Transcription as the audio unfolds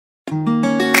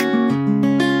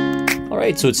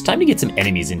Alright, so it's time to get some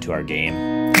enemies into our game.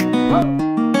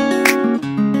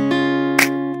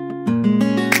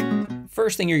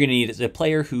 First thing you're going to need is a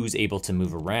player who's able to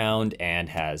move around and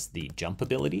has the jump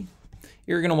ability.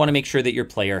 You're going to want to make sure that your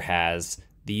player has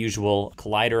the usual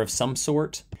collider of some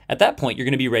sort. At that point, you're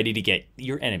going to be ready to get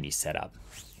your enemies set up.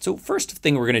 So first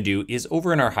thing we're going to do is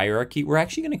over in our hierarchy, we're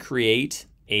actually going to create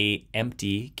an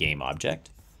empty game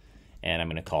object. And I'm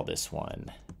going to call this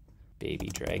one Baby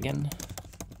Dragon.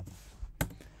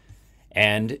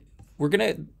 And we're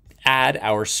going to add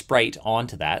our sprite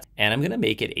onto that, and I'm going to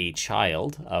make it a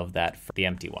child of that, the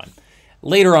empty one.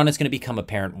 Later on, it's going to become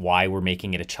apparent why we're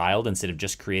making it a child instead of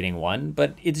just creating one,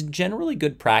 but it's generally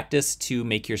good practice to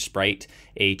make your sprite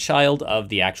a child of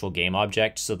the actual game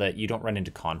object so that you don't run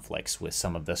into conflicts with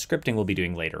some of the scripting we'll be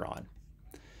doing later on.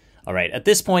 All right, at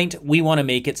this point, we want to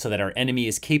make it so that our enemy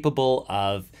is capable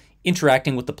of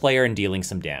interacting with the player and dealing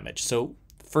some damage. So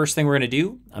first thing we're going to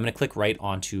do, I'm going to click right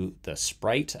onto the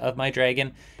sprite of my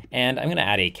dragon, and I'm going to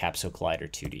add a Capso Collider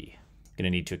 2D. I'm going to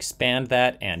need to expand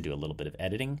that and do a little bit of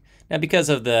editing. Now, because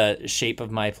of the shape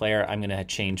of my player, I'm going to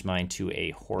change mine to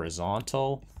a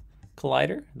horizontal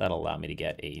collider. That'll allow me to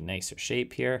get a nicer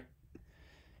shape here.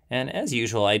 And as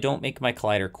usual, I don't make my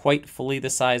collider quite fully the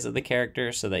size of the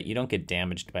character so that you don't get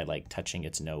damaged by like touching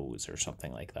its nose or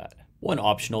something like that. One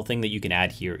optional thing that you can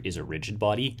add here is a rigid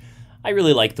body. I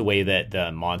really like the way that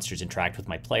the monsters interact with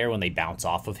my player when they bounce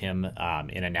off of him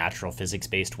in a natural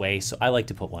physics-based way, so I like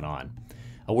to put one on.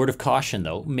 A word of caution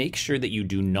though, make sure that you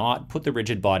do not put the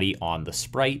rigid body on the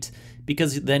sprite,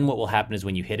 because then what will happen is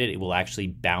when you hit it, it will actually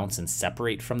bounce and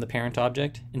separate from the parent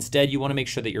object. Instead, you want to make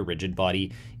sure that your rigid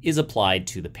body is applied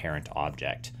to the parent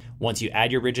object. Once you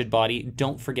add your rigid body,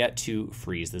 don't forget to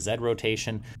freeze the Z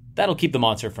rotation. That'll keep the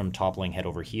monster from toppling head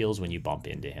over heels when you bump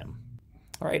into him.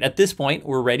 All right, at this point,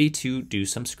 we're ready to do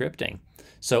some scripting.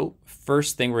 So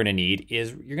first thing we're going to need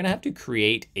is you're going to have to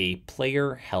create a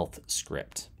player health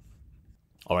script.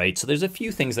 All right, so there's a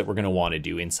few things that we're going to want to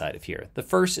do inside of here. The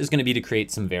first is going to be to create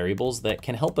some variables that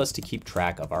can help us to keep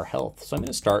track of our health. So I'm going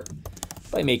to start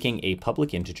by making a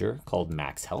public integer called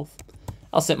max health.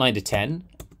 I'll set mine to 10.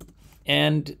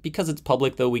 And because it's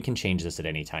public, though, we can change this at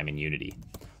any time in Unity.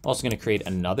 I'm also going to create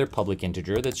another public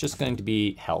integer that's just going to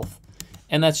be health.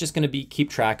 And that's just going to be keep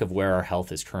track of where our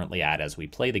health is currently at as we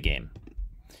play the game.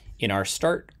 In our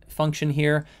start function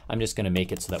here, I'm just going to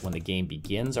make it so that when the game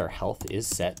begins, our health is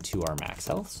set to our max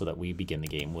health so that we begin the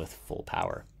game with full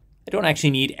power. I don't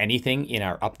actually need anything in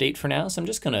our update for now, so I'm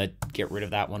just going to get rid of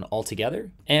that one altogether.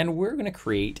 And we're going to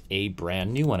create a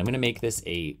brand new one. I'm going to make this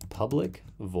a public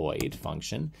void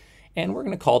function, and we're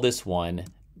going to call this one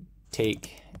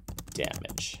take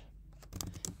damage.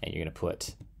 And you're going to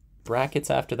put brackets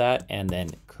after that and then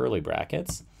curly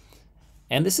brackets.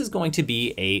 And this is going to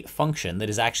be a function that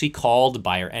is actually called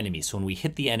by our enemy. So when we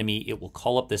hit the enemy, it will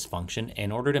call up this function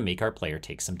in order to make our player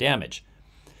take some damage.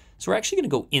 So we're actually going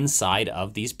to go inside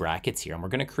of these brackets here, and we're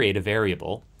going to create a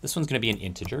variable. This one's going to be an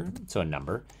integer, so a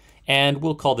number, and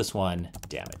we'll call this one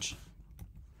damage.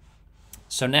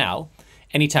 So now,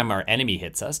 anytime our enemy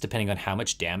hits us, depending on how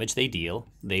much damage they deal,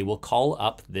 they will call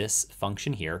up this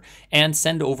function here and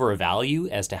send over a value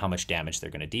as to how much damage they're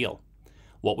going to deal.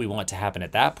 What we want to happen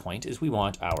at that point is we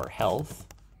want our health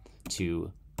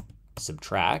to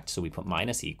subtract, so we put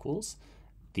minus equals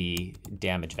the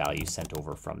damage value sent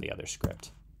over from the other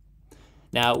script.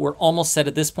 Now we're almost set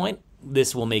at this point.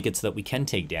 This will make it so that we can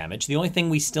take damage. The only thing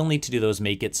we still need to do though is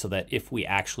make it so that if we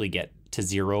actually get to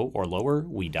 0 or lower,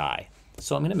 we die.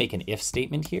 So I'm going to make an if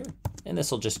statement here, and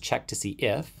this will just check to see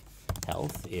if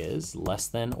health is less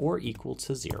than or equal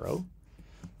to 0.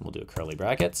 We'll do a curly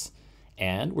brackets,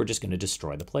 and we're just going to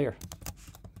destroy the player.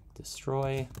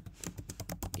 Destroy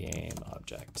game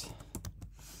object.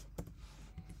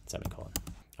 Semicolon.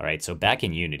 All right, so back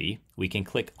in Unity, we can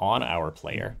click on our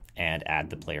player and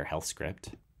add the player health script.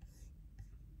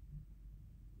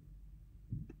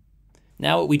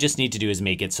 Now what we just need to do is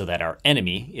make it so that our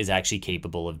enemy is actually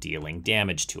capable of dealing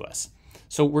damage to us.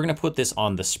 So we're going to put this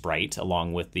on the sprite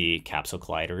along with the Capso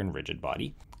Collider and rigid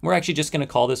body. We're actually just going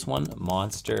to call this one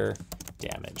monster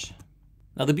damage.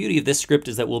 Now the beauty of this script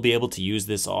is that we'll be able to use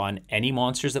this on any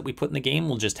monsters that we put in the game.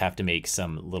 We'll just have to make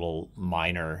some little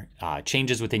minor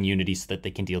changes within Unity so that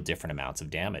they can deal different amounts of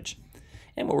damage.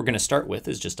 And what we're going to start with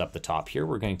is just up the top here.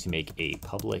 We're going to make a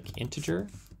public integer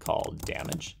called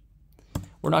damage.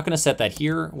 We're not going to set that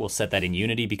here. We'll set that in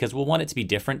Unity because we'll want it to be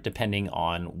different depending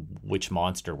on which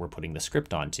monster we're putting the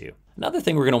script onto. Another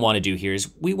thing we're going to want to do here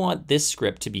is we want this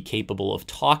script to be capable of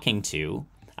talking to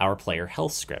our player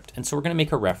health script. And so we're going to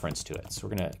make a reference to it. So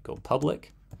we're going to go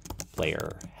public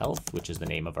player health, which is the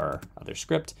name of our other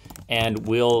script, and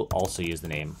we'll also use the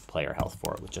name player health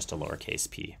for it with just a lowercase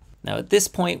p. Now at this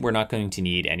point, we're not going to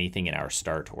need anything in our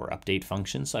start or update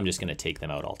function, so I'm just going to take them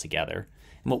out altogether.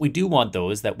 And what we do want though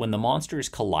is that when the monster is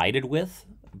collided with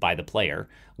by the player,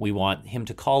 we want him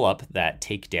to call up that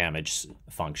take damage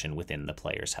function within the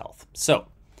player's health. So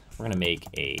we're going to make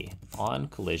a on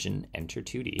collision enter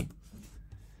 2D.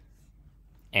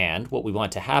 And what we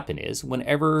want to happen is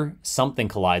whenever something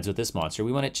collides with this monster,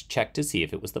 we want it to check to see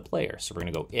if it was the player. So we're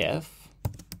going to go if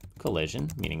collision,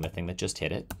 meaning the thing that just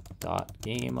hit it, dot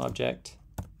game object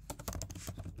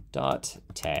dot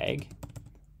tag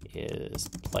is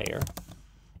player.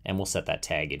 And we'll set that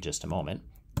tag in just a moment.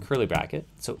 Curly bracket.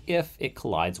 So if it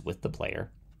collides with the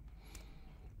player,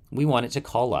 we want it to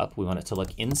call up. We want it to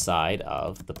look inside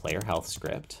of the player health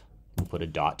script. We'll put a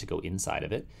dot to go inside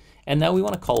of it. And now we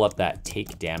want to call up that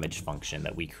take damage function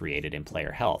that we created in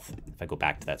player health. If I go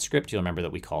back to that script, you'll remember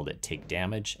that we called it take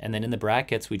damage. And then in the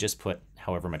brackets, we just put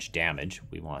however much damage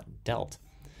we want dealt.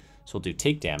 So we'll do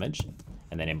take damage.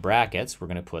 And then in brackets, we're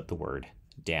going to put the word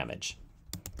damage.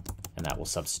 And that will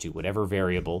substitute whatever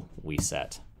variable we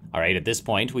set. All right, at this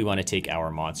point, we want to take our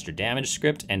monster damage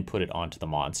script and put it onto the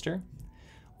monster.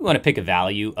 We want to pick a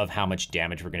value of how much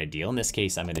damage we're going to deal. In this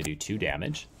case, I'm going to do 2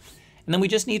 damage. And then we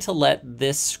just need to let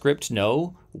this script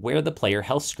know where the player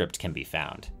health script can be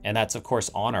found. And that's, of course,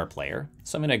 on our player.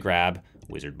 So I'm going to grab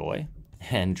Wizard Boy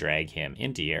and drag him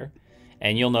into here.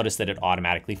 And you'll notice that it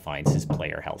automatically finds his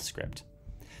player health script.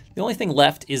 The only thing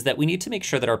left is that we need to make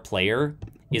sure that our player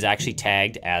is actually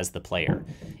tagged as the player.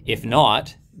 If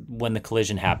not, when the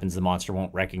collision happens, the monster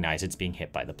won't recognize it's being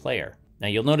hit by the player. Now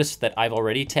you'll notice that I've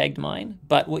already tagged mine,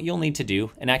 but what you'll need to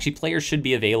do, and actually players should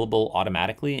be available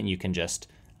automatically and you can just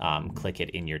click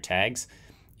it in your tags.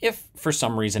 If for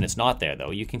some reason it's not there though,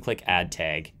 you can click add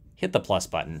tag, hit the plus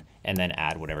button, and then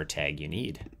add whatever tag you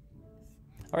need.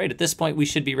 All right, at this point we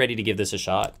should be ready to give this a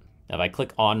shot. Now if I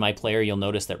click on my player, you'll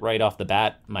notice that right off the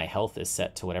bat, my health is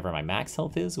set to whatever my max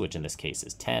health is, which in this case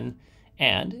is 10.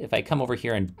 And if I come over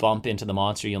here and bump into the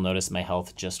monster, you'll notice my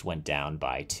health just went down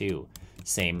by 2.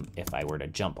 Same if I were to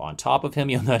jump on top of him,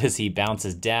 you'll notice he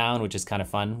bounces down, which is kind of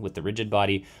fun with the rigid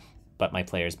body, but my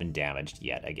player's been damaged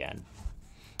yet again.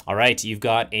 All right, you've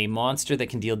got a monster that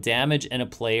can deal damage and a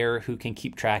player who can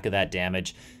keep track of that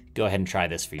damage. Go ahead and try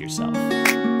this for yourself.